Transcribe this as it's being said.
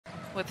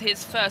with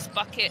his first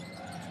bucket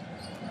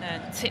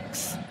and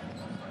ticks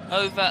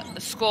over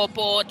the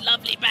scoreboard.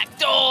 Lovely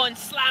backdoor and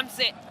slams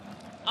it.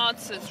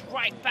 Answers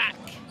right back.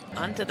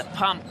 Under the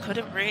pump,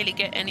 couldn't really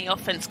get any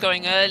offense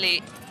going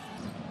early.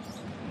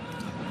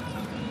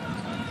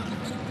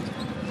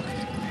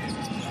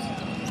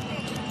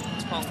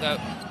 Congo,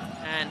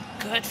 and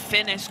good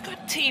finish,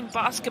 good team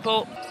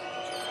basketball.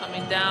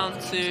 Coming down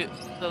to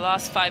the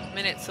last 5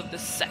 minutes of the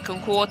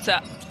second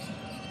quarter.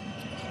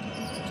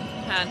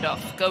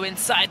 Handoff, go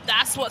inside.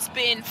 That's what's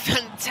been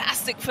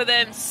fantastic for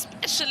them,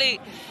 especially.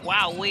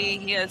 Wow,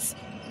 he has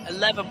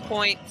 11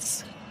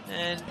 points.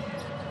 And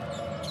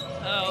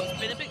oh,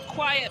 it's been a bit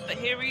quiet, but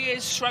here he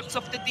is, shrugs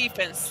off the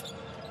defense.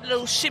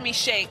 Little shimmy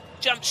shake,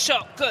 jump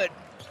shot, good.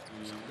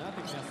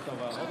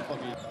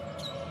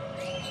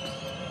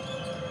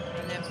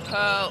 And then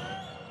Pearl,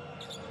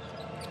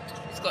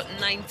 he's got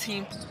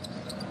 19.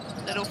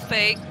 Little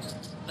fake,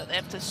 but they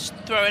have to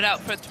throw it out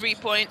for a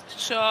three-point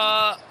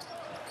shot.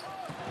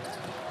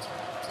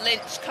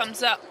 Lynch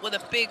comes up with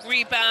a big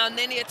rebound.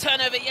 They need a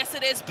turnover. Yes,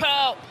 it is.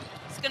 Pearl.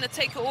 He's going to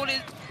take it all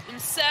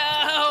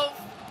himself.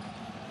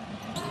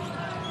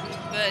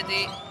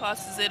 Verdi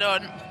passes it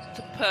on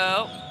to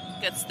Pearl.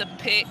 Gets the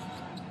pick.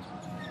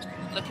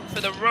 Looking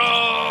for the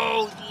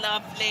roll.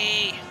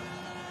 Lovely.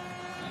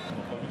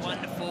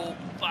 Wonderful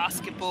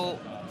basketball.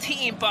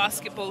 Team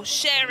basketball.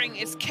 Sharing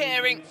is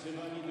caring.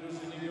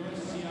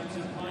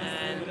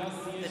 And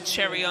the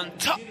cherry on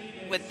top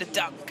with the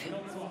dunk.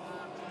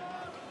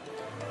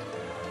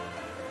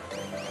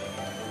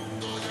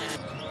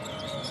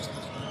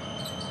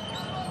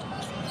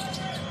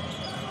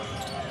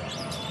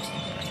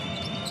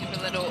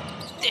 Little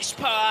dish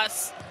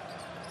pass,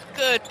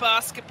 good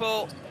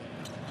basketball.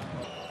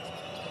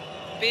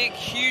 Big,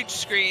 huge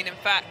screen, in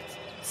fact.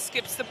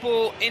 Skips the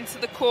ball into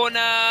the corner.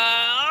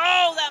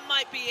 Oh, that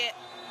might be it.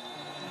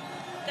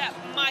 That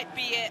might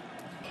be it.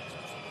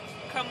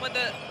 Come with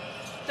a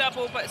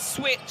double, but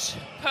switch.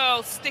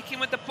 Pearl sticking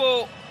with the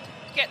ball.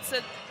 Gets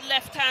a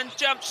left-hand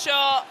jump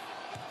shot.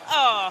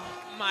 Oh,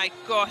 my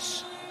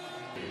gosh.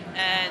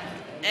 And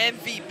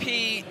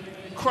MVP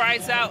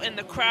cries out in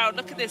the crowd.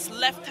 Look at this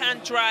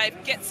left-hand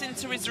drive, gets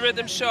into his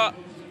rhythm shot.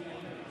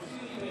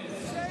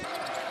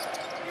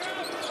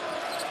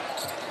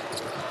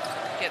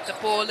 Get the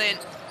ball in.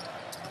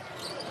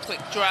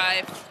 Quick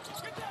drive.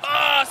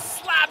 Oh,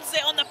 slams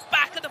it on the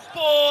back of the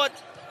board.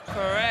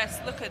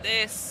 Kövess, look at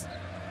this.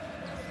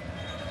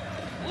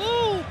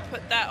 Ooh,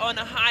 put that on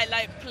a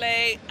highlight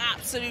play.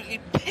 Absolutely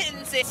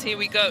pins it. Here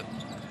we go.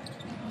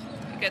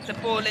 Get the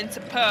ball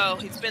into Pearl.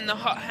 He's been the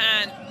hot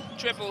hand.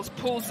 Dribbles,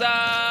 pulls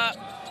up.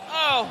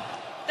 Oh,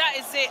 that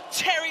is it.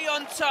 Cherry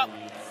on top.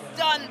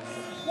 Done.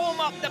 Warm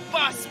up the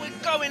bus. We're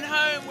going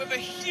home with a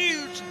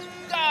huge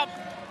dub.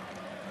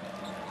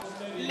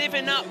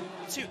 Living up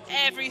to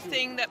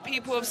everything that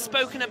people have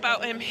spoken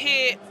about him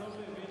here.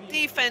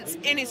 Defense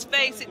in his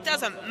face. It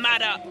doesn't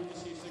matter.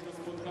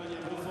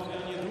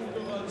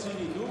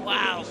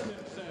 Wow.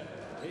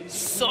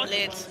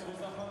 Solid.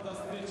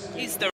 He's the